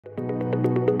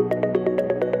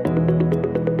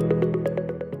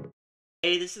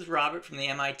Hey, this is Robert from the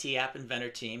MIT App Inventor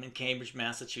team in Cambridge,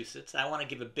 Massachusetts. I want to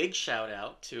give a big shout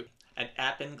out to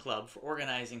App In Club for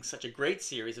organizing such a great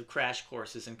series of crash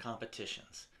courses and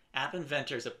competitions. App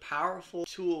Inventor is a powerful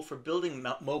tool for building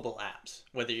mobile apps.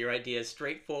 Whether your idea is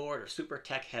straightforward or super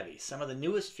tech heavy, some of the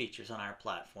newest features on our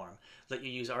platform let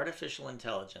you use artificial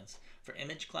intelligence for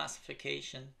image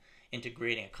classification,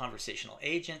 integrating a conversational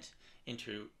agent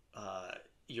into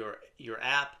your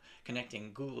app,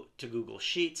 connecting to Google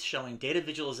Sheets, showing data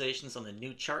visualizations on the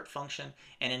new chart function,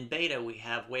 and in beta we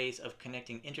have ways of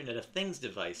connecting Internet of Things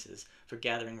devices for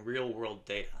gathering real-world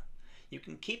data. You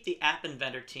can keep the App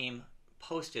Inventor team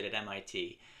posted at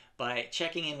MIT by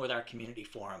checking in with our community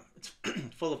forum. It's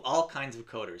full of all kinds of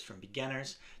coders, from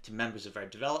beginners to members of our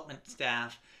development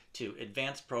staff to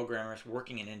advanced programmers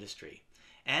working in industry.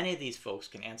 Any of these folks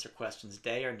can answer questions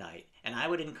day or night, and I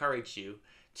would encourage you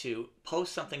to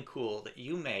post something cool that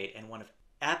you made in one of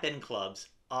App In Club's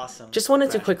awesome Just wanted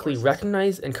to crash quickly courses.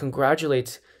 recognize and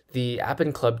congratulate the App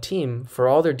In Club team for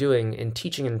all they're doing in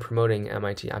teaching and promoting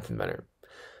MIT App Inventor.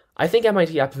 I think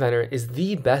MIT App Inventor is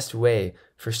the best way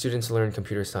for students to learn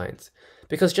computer science,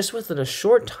 because just within a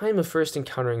short time of first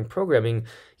encountering programming,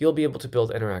 you'll be able to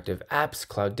build interactive apps,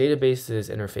 cloud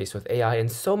databases, interface with AI,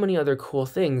 and so many other cool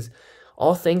things,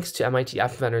 all thanks to MIT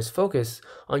App Inventor's focus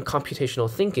on computational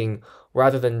thinking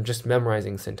rather than just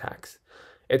memorizing syntax.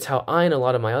 It's how I and a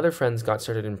lot of my other friends got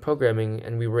started in programming,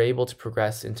 and we were able to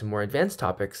progress into more advanced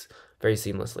topics very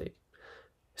seamlessly.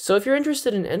 So if you're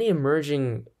interested in any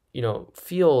emerging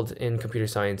field in computer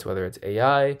science, whether it's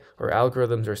AI or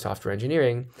algorithms or software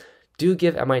engineering, do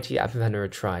give MIT App Inventor a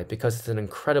try, because it's an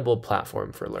incredible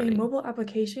platform for learning. A mobile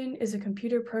application is a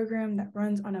computer program that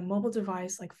runs on a mobile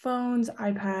device like phones,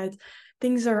 iPads,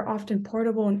 things that are often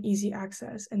portable and easy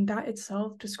access, and that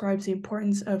itself describes the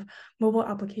importance of mobile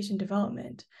application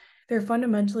development. They're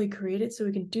fundamentally created so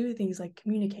we can do things like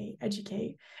communicate,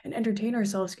 educate, and entertain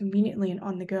ourselves conveniently and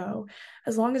on the go.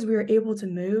 As long as we are able to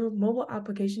move, mobile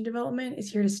application development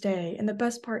is here to stay, and the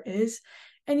best part is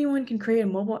anyone can create a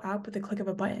mobile app with a click of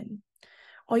a button.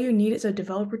 All you need is a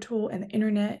developer tool and the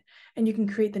internet, and you can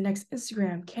create the next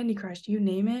Instagram, Candy Crush, you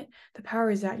name it. The power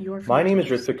is at your fingertips. My name is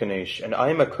Ritvik Ganesh, and I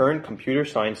am a current computer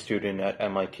science student at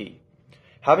MIT.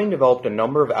 Having developed a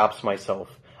number of apps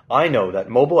myself, I know that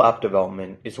mobile app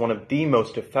development is one of the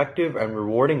most effective and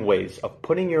rewarding ways of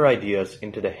putting your ideas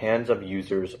into the hands of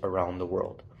users around the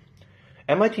world.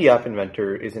 MIT App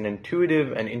Inventor is an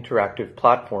intuitive and interactive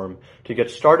platform to get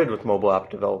started with mobile app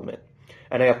development,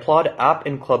 and I applaud App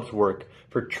In Club's work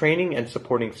for training and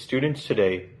supporting students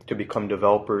today to become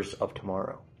developers of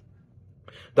tomorrow.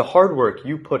 The hard work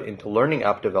you put into learning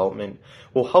app development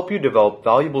will help you develop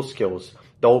valuable skills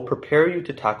that will prepare you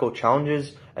to tackle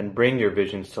challenges and bring your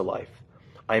visions to life.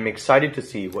 I am excited to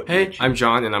see what you Hey, achieve. I'm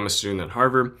John, and I'm a student at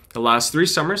Harvard. The last 3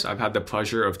 summers, I've had the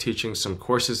pleasure of teaching some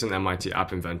courses in MIT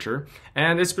App Inventor,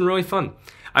 and it's been really fun.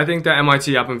 I think that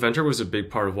MIT App Inventor was a big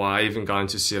part of why I even got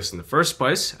into CS in the first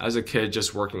place, as a kid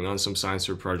just working on some science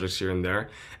fair projects here and there.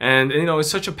 And it's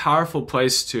such a powerful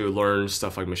place to learn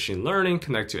stuff like machine learning,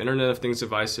 connect to Internet of Things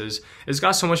devices. It's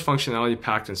got so much functionality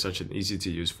packed in such an easy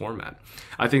to use format.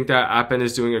 I think that AppN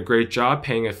is doing a great job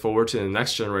paying it forward to the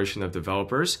next generation of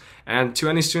developers. And to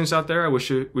any students out there, I wish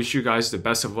you guys the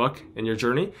best of luck in your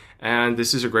journey. And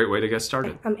this is a great way to get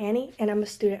started. I'm Annie, and I'm a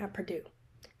student at Purdue.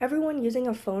 Everyone using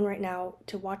a phone right now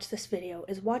to watch this video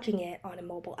is watching it on a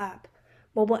mobile app.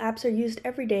 Mobile apps are used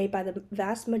every day by the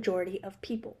vast majority of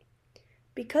people.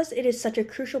 Because it is such a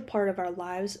crucial part of our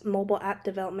lives, mobile app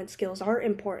development skills are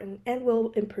important and will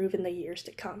improve in the years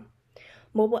to come.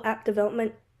 Mobile app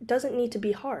development doesn't need to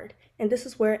be hard, and this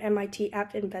is where MIT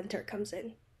App Inventor comes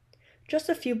in. Just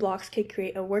a few blocks can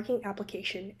create a working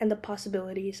application, and the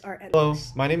possibilities are endless. Hello,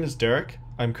 my name is Derek.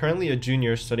 I'm currently a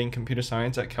junior studying computer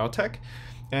science at Caltech.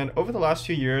 And over the last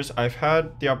few years, I've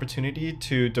had the opportunity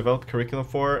to develop curriculum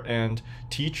for and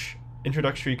teach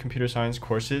introductory computer science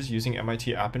courses using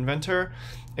MIT App Inventor.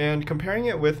 And comparing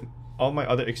it with all my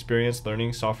other experience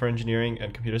learning software engineering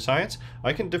and computer science,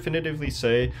 I can definitively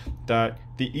say that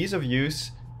the ease of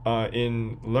use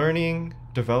in learning,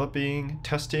 developing,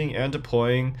 testing, and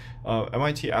deploying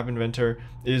MIT App Inventor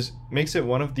makes it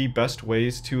one of the best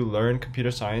ways to learn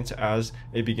computer science as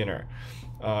a beginner.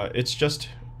 It's just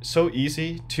so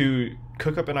easy to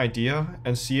cook up an idea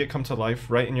and see it come to life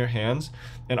right in your hands.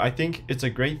 And I think it's a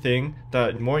great thing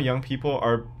that more young people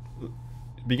are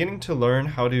beginning to learn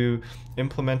how to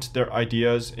implement their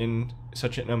ideas in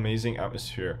such an amazing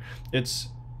atmosphere. It's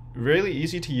really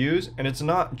easy to use, and it's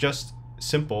not just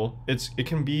simple. It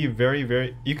can be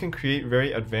you can create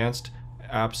very advanced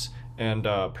apps and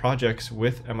projects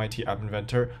with MIT App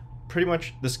Inventor, pretty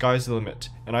much the sky's the limit.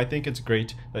 And I think it's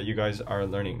great that you guys are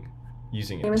learning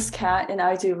using it. My name is Kat, and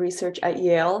I do research at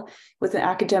Yale with an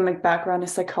academic background in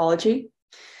psychology.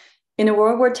 In a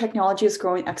world where technology is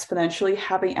growing exponentially,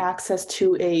 having access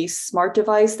to a smart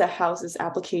device that houses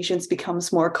applications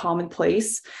becomes more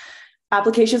commonplace.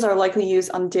 Applications are likely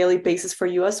used on a daily basis for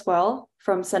you as well,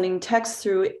 from sending text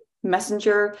through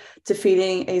Messenger to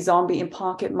feeding a zombie in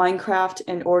Pocket Minecraft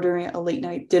and ordering a late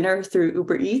night dinner through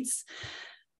Uber Eats.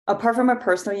 Apart from my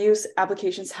personal use,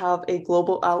 applications have a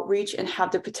global outreach and have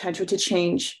the potential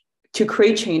to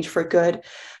create change for good,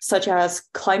 such as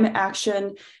climate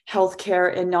action,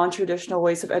 healthcare, and non-traditional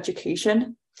ways of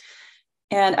education.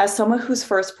 And as someone whose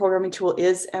first programming tool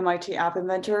is MIT App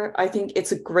Inventor, I think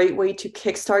it's a great way to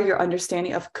kickstart your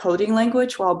understanding of coding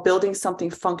language while building something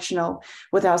functional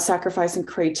without sacrificing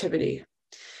creativity.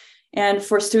 And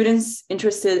for students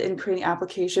interested in creating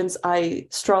applications, I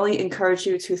strongly encourage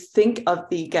you to think of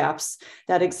the gaps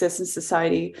that exist in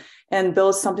society and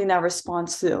build something that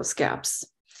responds to those gaps.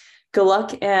 Good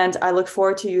luck, and I look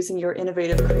forward to using your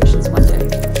innovative creations one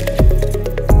day.